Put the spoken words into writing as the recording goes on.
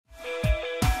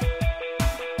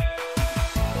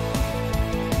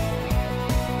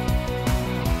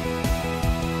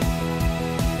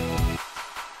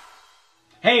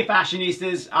Hey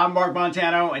fashionistas, I'm Mark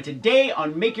Montano, and today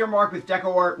on Make Your Mark with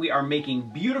DecoArt, we are making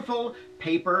beautiful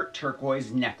paper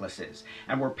turquoise necklaces.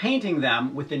 And we're painting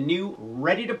them with the new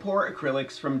ready-to-pour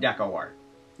acrylics from DecoArt.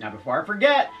 Now before I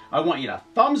forget, I want you to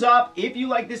thumbs up if you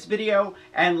like this video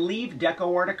and leave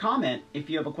DecoArt a comment if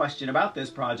you have a question about this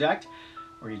project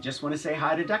or you just want to say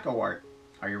hi to DecoArt.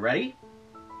 Are you ready?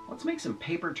 Let's make some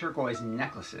paper turquoise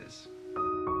necklaces.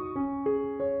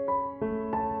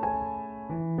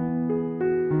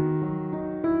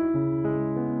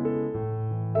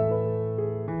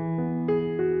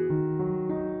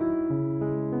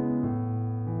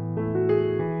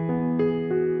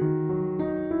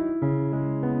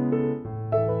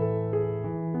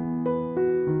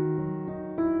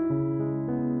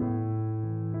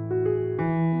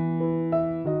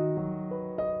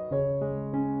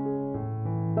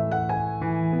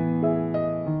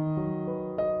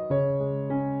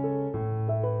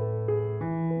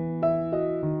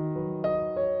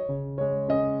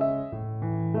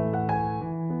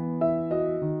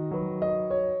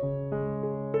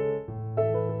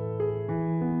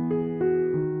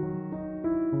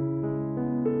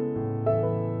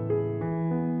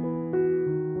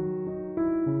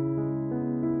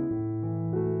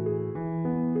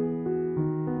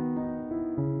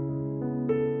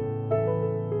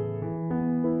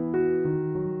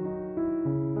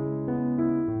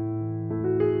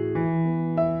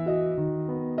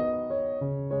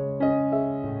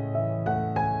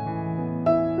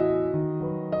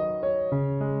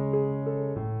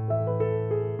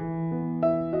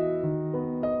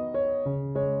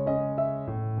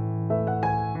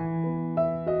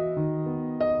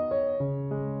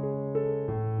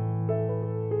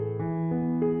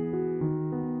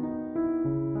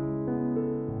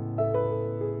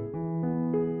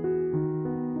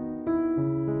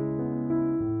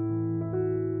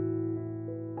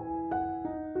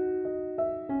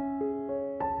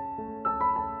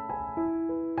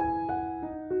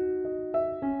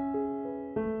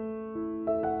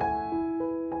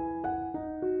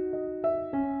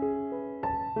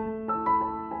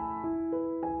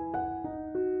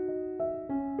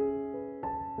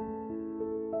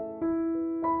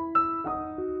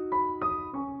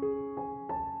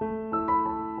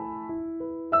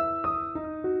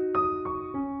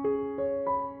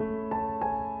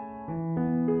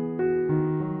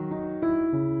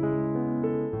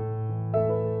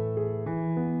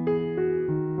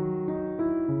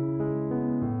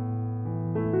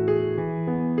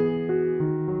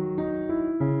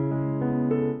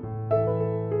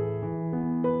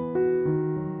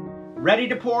 Ready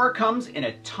to Pour comes in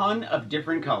a ton of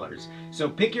different colors, so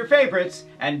pick your favorites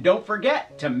and don't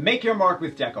forget to make your mark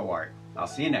with DecoArt. I'll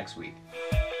see you next week.